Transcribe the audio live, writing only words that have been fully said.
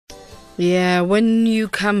Yeah, when you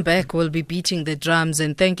come back, we'll be beating the drums.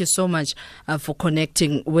 And thank you so much for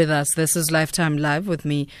connecting with us. This is Lifetime Live with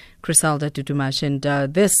me, Crisalda Tutumash. And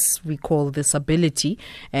this we call ThisAbility.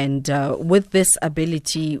 And with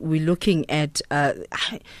ThisAbility, we're looking at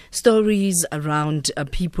stories around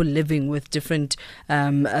people living with different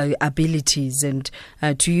abilities. And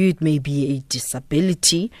to you, it may be a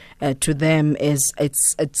disability. To them,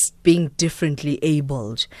 it's being differently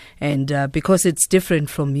abled. And because it's different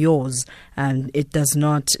from yours, it does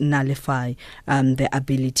not nullify their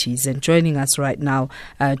abilities. And joining us right now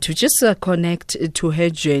to just connect to her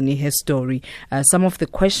journey, her story, some of the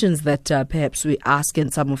questions that perhaps we ask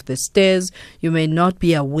and some of the stares, you may not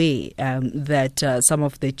be aware that some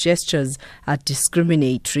of the gestures are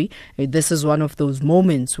discriminatory. This is one of those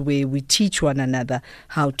moments where we teach one another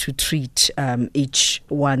how to treat each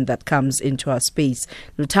one that comes into our space.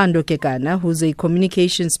 Luthando Kekana, who's a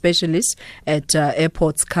communication specialist at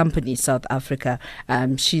Airports Company, South Africa.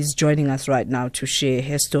 She's joining us right now to share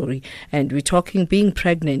her story. And we're talking being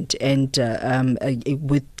pregnant and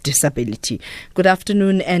with disability. Good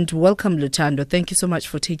afternoon and welcome, Luthando. Thank you so much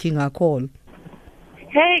for taking our call.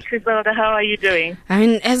 Hey, Crisalda, how are you doing? I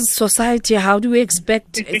mean, as a society, how do we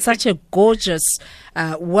expect such a gorgeous,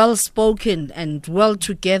 well-spoken and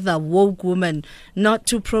well-together woke woman not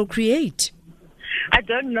to procreate? I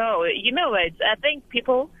don't know. You know what? I think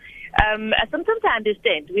people... sometimes I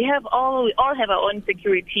understand. We all have our own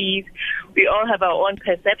insecurities. We all have our own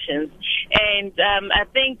perceptions. And I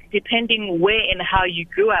think depending where and how you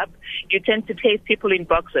grew up, you tend to place people in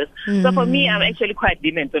boxes. So for me, I'm actually quite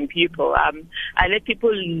lenient on people. I let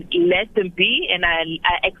people let them be, and I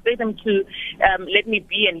expect them to let me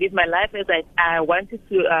be and live my life as I wanted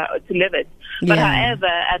to live it. But however,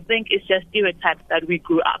 I think it's just stereotypes that we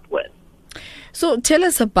grew up with. So tell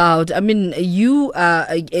us about, you are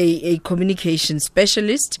a communication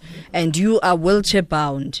specialist and you are wheelchair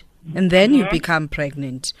bound and then you become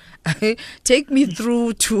pregnant. Take me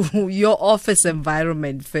through to your office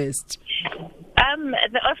environment first.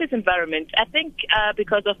 The office environment, I think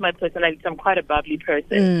because of my personality, I'm quite a bubbly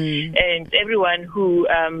person. And everyone who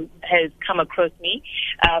has come across me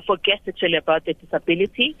forgets to tell you about their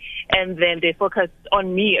disability, and then they focus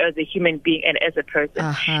on me as a human being and as a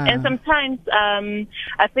person. And sometimes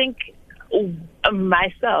I think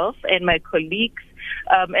myself and my colleagues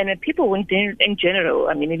and then people in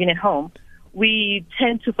general, even at home, we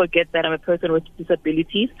tend to forget that I'm a person with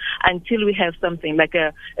disabilities until we have something like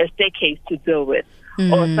a staircase to deal with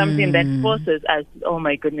or something that forces us, oh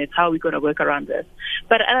my goodness, how are we going to work around this?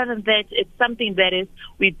 But other than that, it's something that is,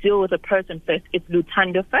 we deal with a person first. It's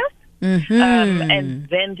Luthando first and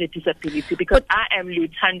then the disability, because I am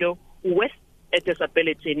Luthando with a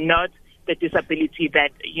disability, not the disability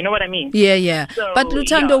that, you know what I mean? Yeah. So, but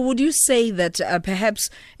Luthando, would you say that perhaps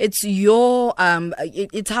it's your,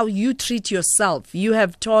 it's how you treat yourself? You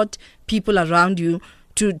have taught people around you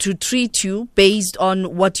to treat you based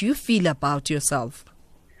on what you feel about yourself.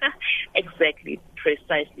 Exactly,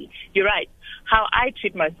 precisely. You're right. How I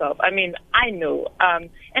treat myself, I know,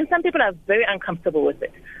 and some people are very uncomfortable with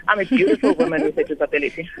it. I'm a beautiful woman with a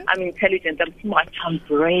disability. I'm intelligent, I'm smart, I'm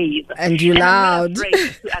brave. And you're loud. I'm not afraid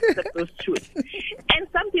to accept those truths. And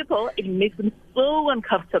some people, it makes them so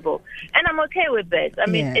uncomfortable. And I'm okay with that.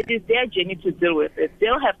 It is their journey to deal with it.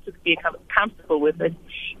 They'll have to be comfortable with it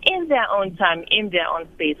in their own time, in their own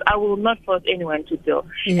space. I will not force anyone to deal.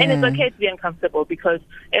 And it's okay to be uncomfortable because,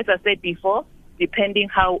 as I said before, depending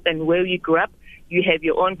how and where you grew up, you have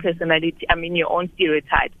your own personality, your own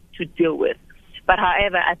stereotypes to deal with. But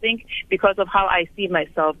however, I think because of how I see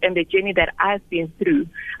myself and the journey that I've been through,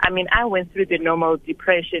 I went through the normal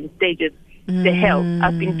depression stages, the hell.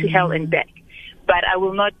 I've been to hell and back. But I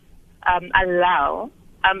will not allow,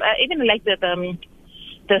 even like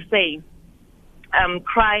the saying,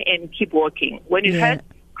 cry and keep walking. When you hurt,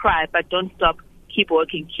 cry, but don't stop. Keep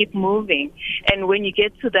walking, keep moving. And when you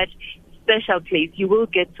get to that special place, you will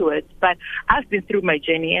get to it. But I've been through my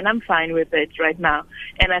journey and I'm fine with it right now.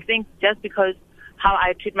 And I think just because how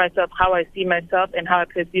I treat myself, how I see myself, and how I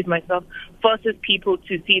perceive myself forces people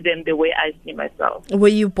to see them the way I see myself. Were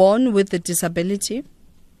you born with a disability?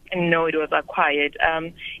 No, it was acquired.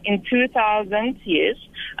 In 2000, yes,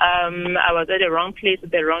 I was at the wrong place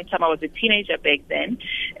at the wrong time. I was a teenager back then,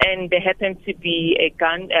 and there happened to be a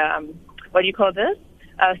gun, what do you call this?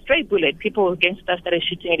 A stray bullet. People, gangsters started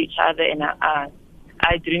shooting at each other, and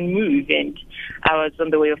I didn't move, and I was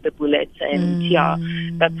on the way of the bullet,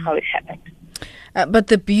 and that's how it happened. But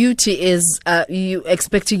the beauty is you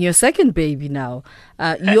expecting your second baby now.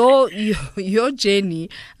 Your journey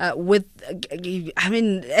with, I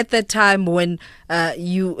mean, at that time when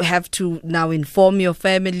you have to now inform your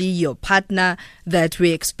family, your partner, that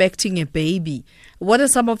we're expecting a baby. What are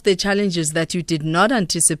some of the challenges that you did not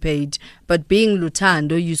anticipate, but being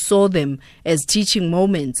Luthando, you saw them as teaching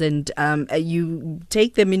moments and you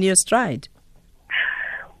take them in your stride?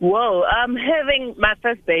 Whoa, having my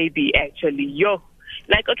first baby, actually,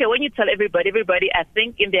 like, okay, when you tell everybody, I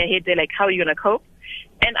think in their head, they're like, how are you going to cope?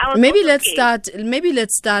 And I was maybe let's start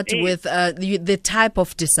with the type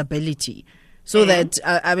of disability, so that,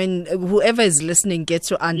 I mean, whoever is listening gets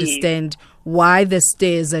to understand why the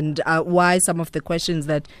stares and why some of the questions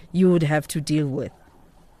that you would have to deal with.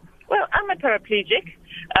 Well, I'm a paraplegic,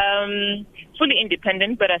 fully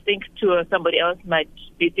independent, but I think somebody else might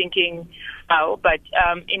be thinking, how. But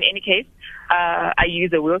in any case, I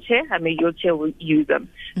use a wheelchair. I'm a wheelchair user.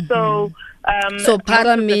 Mm-hmm. So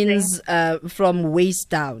para means from waist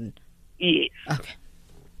down. Yes. Okay.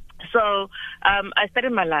 So I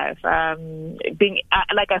started my life being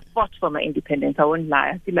like I fought for my independence. I won't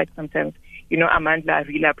lie. I feel like sometimes, Amandla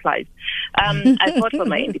really applies. I fought for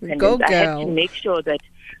my independence. Go, girl. I had to make sure that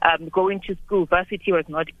going to school, varsity was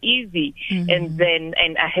not easy, and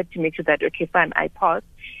I had to make sure that, okay, fine, I passed.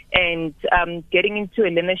 And getting into a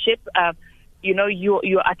learnership,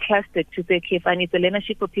 you are trusted to say, okay, fine, it's a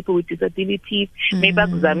learnership for people with disabilities, maybe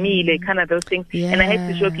kind of those things. Yeah. And I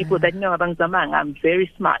had to show people that, I'm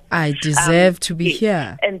very smart. I deserve to be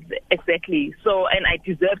here. And exactly. So, and I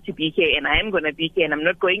deserve to be here, and I am going to be here, and I'm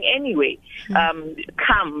not going anyway.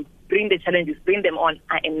 Come, bring the challenges, bring them on.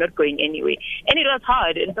 I am not going anyway. And it was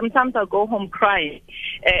hard, and sometimes I'll go home crying,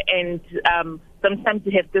 and sometimes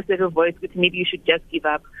you have this little voice which maybe you should just give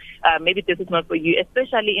up. Maybe this is not for you,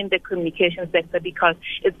 especially in the communication sector, because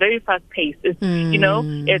it's very fast-paced. It's,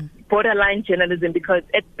 it's borderline journalism, because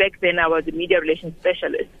back then I was a media relations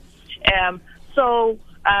specialist. So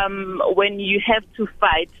when you have to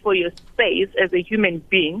fight for your space as a human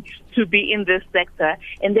being to be in this sector,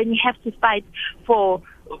 and then you have to fight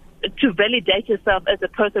to validate yourself as a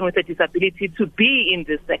person with a disability to be in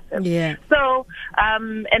this sector. Yeah. So,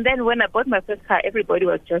 and then when I bought my first car, everybody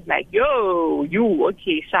was just like, "Yo, you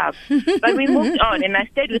okay, sharp." But we moved on, and I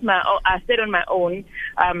stayed on my own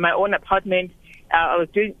apartment. I was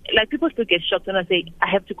doing, like, people still get shocked when I say I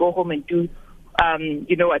have to go home and do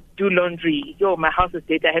do laundry. My house is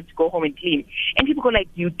dirty. I have to go home and clean. And people go like,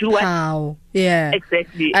 you do what? How? Yeah.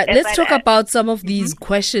 Exactly. Let's talk about some of these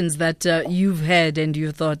questions that you've had and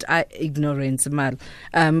you thought, ignorance, Mal.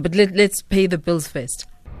 But let's pay the bills first.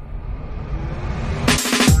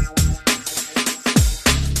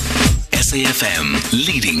 SAFM,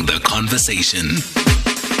 leading the conversation.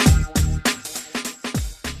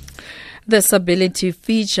 ThisAbility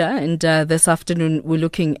Feature, and this afternoon we're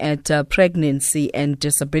looking at pregnancy and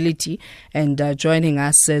disability, and joining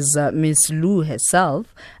us is Miss Lou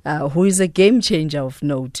herself, who is a game changer of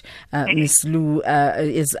note. Miss Lou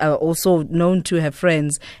is also known to her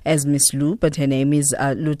friends as Miss Lou, but her name is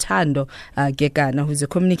Luthando Kekana, who's a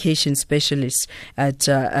communication specialist at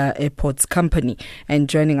Airports Company, and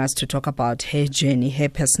joining us to talk about her journey, her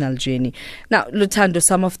personal journey. Now, Luthando,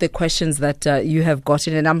 some of the questions that you have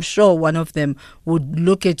gotten, and I'm sure one of them would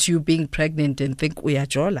look at you being pregnant and think we are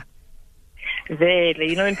Jola.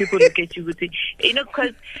 Really, when people look at you,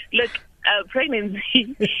 because look,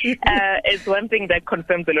 pregnancy is one thing that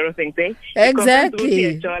confirms a lot of things. Exactly.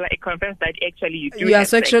 It confirms that actually you are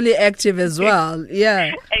sexually active as well.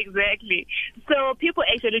 Yeah. Exactly. So people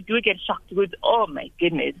actually do get shocked with, oh my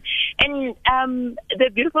goodness. And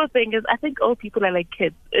the beautiful thing is, I think all people are like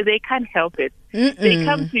kids. They can't help it. They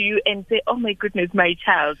come to you and say, oh my goodness, my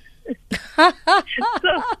child. And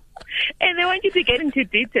they want you to get into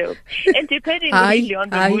details. And depending really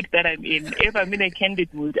on the mood that I'm in, if I'm in a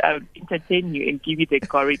candid mood, I'll entertain you and give you the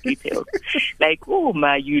gory details. Like, oh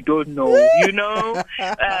my, you don't know,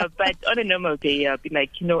 but on a normal day, I'll be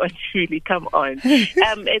like, what, really, come on.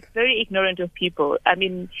 It's very ignorant of people. I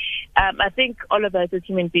mean, I think all of us as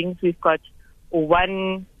human beings, we've got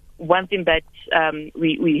one thing that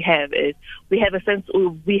we have is we have this sense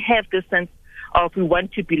of we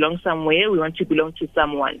want to belong somewhere, we want to belong to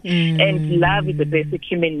someone. And love is a basic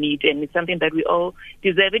human need, and it's something that we all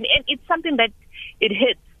deserve. And it's something that it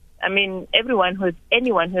hits. I mean, anyone who has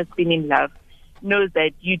been in love knows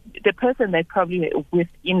that the person that probably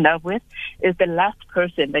in love with is the last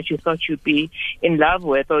person that you thought you'd be in love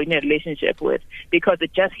with or in a relationship with, because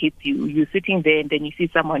it just hits you. You're sitting there and then you see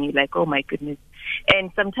someone, you're like, oh my goodness.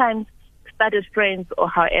 And sometimes start as friends or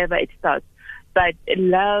however it starts. But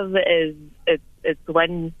love is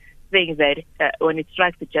one thing that when it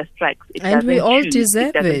strikes, it just strikes. It and we all choose, deserve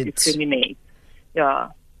it. Doesn't it. discriminate. Yeah.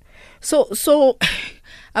 So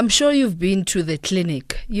I'm sure you've been to the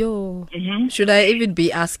clinic. Should I even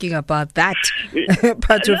be asking about that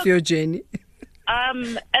part of your journey?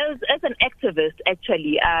 As an activist,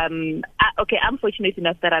 actually, I'm fortunate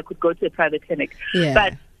enough that I could go to a private clinic. Yeah.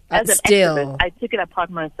 But as an still, activist, I took it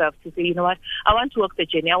upon myself to say, you know what, I want to walk the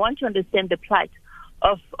journey. I want to understand the plight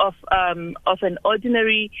of an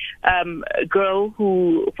ordinary girl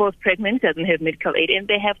who falls pregnant, doesn't have medical aid, and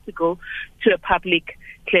they have to go to a public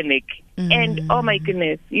clinic. And oh my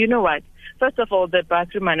goodness, you know what? First of all, the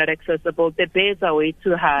bathrooms are not accessible. The beds are way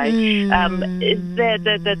too high. The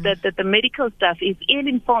medical staff is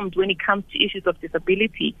ill-informed when it comes to issues of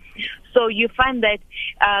disability. So you find that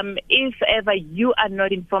if ever you are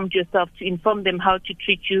not informed yourself to inform them how to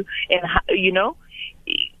treat you, and how,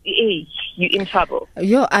 you're in trouble.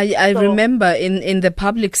 I remember in the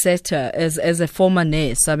public sector as a former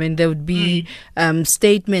nurse, I mean, there would be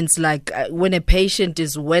statements like when a patient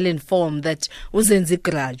is well informed that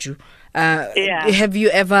uzenzigraju. Have you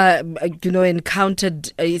ever,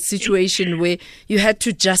 encountered a situation where you had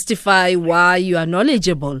to justify why you are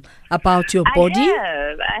knowledgeable about your body?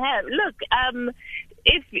 I have. Look,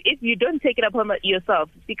 if you don't take it upon yourself,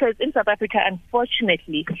 because in South Africa,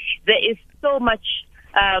 unfortunately, there is so much.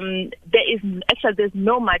 There's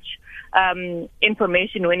no much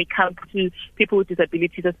information when it comes to people with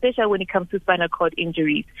disabilities, especially when it comes to spinal cord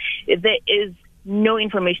injuries. There is no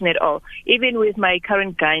information at all. Even with my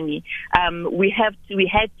current gynae, we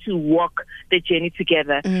had to walk the journey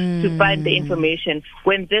together to find the information.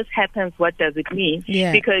 When this happens, what does it mean?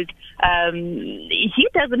 Yeah. Because he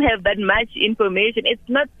doesn't have that much information. It's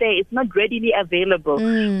not there. It's not readily available.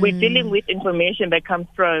 We're dealing with information that comes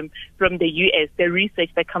from the U.S., the research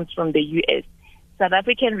that comes from the U.S. South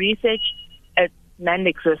African research is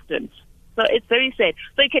non-existent. So it's very sad.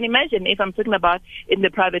 So you can imagine if I'm talking about in the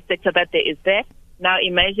private sector that there is there. Now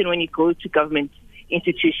imagine when you go to government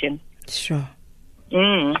institution. Sure.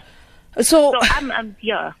 So I'm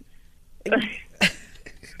yeah.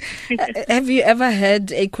 Have you ever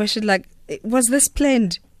had a question like, was this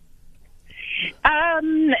planned?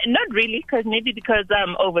 Not really, because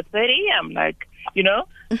I'm over 30. I'm like,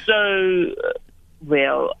 so.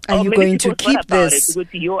 Well, are you going to keep this?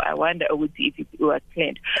 I wonder if it was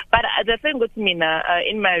planned. But the thing with me now,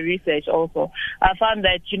 in my research also, I found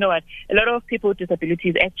that, a lot of people with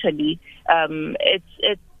disabilities actually, it's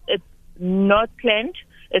not planned,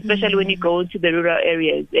 especially when you go into the rural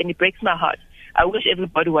areas, and it breaks my heart. I wish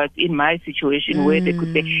everybody was in my situation where they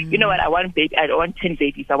could say, you know what, I want 10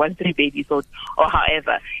 babies, I want 3 babies, or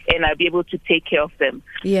however, and I'll be able to take care of them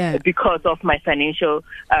because of my financial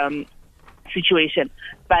situation.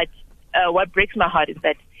 But what breaks my heart is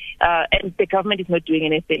that and the government is not doing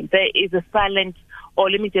anything. There is a silent,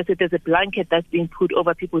 or let me just say there's a blanket that's being put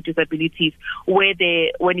over people with disabilities where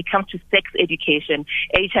when it comes to sex education,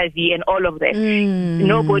 HIV and all of that,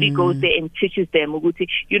 nobody goes there and teaches them.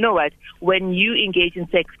 You know what? When you engage in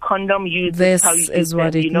sex, condom use, this how you is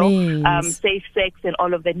what it means. Safe sex and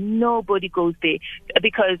all of that, nobody goes there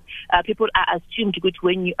because people are assumed to go to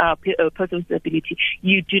when you are a person with disability,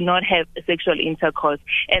 you do not have sexual intercourse.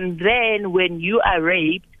 And then when you are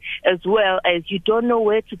raped, as well as you don't know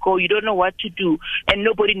where to go, you don't know what to do, and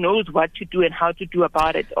nobody knows what to do and how to do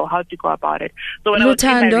about it or how to go about it. So when Luthando, I was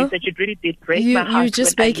doing my research, it really did break my heart. You're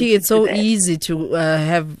just making it so easy to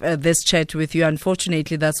have this chat with you.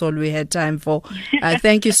 Unfortunately, that's all we had time for.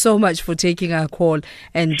 Thank you so much for taking our call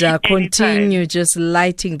and continue just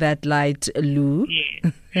lighting that light, Lou.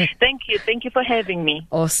 Yeah. Thank you for having me.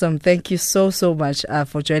 Awesome. Thank you so much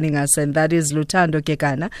for joining us. And that is Luthando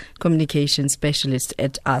Kekana, communication specialist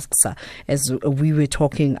at ASXA. As we were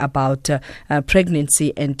talking about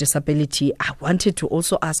pregnancy and disability, I wanted to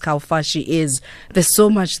also ask how far she is. There's so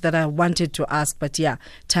much that I wanted to ask, but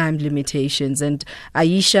time limitations. And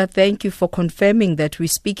Aisha, thank you for confirming that we're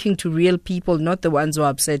speaking to real people, not the ones who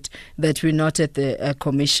are upset that we're not at the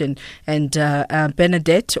commission. And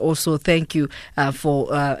Bernadette, also thank you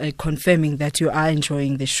for confirming that you are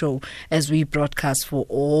enjoying the show as we broadcast for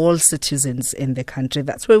all citizens in the country.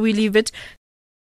 That's where we leave it.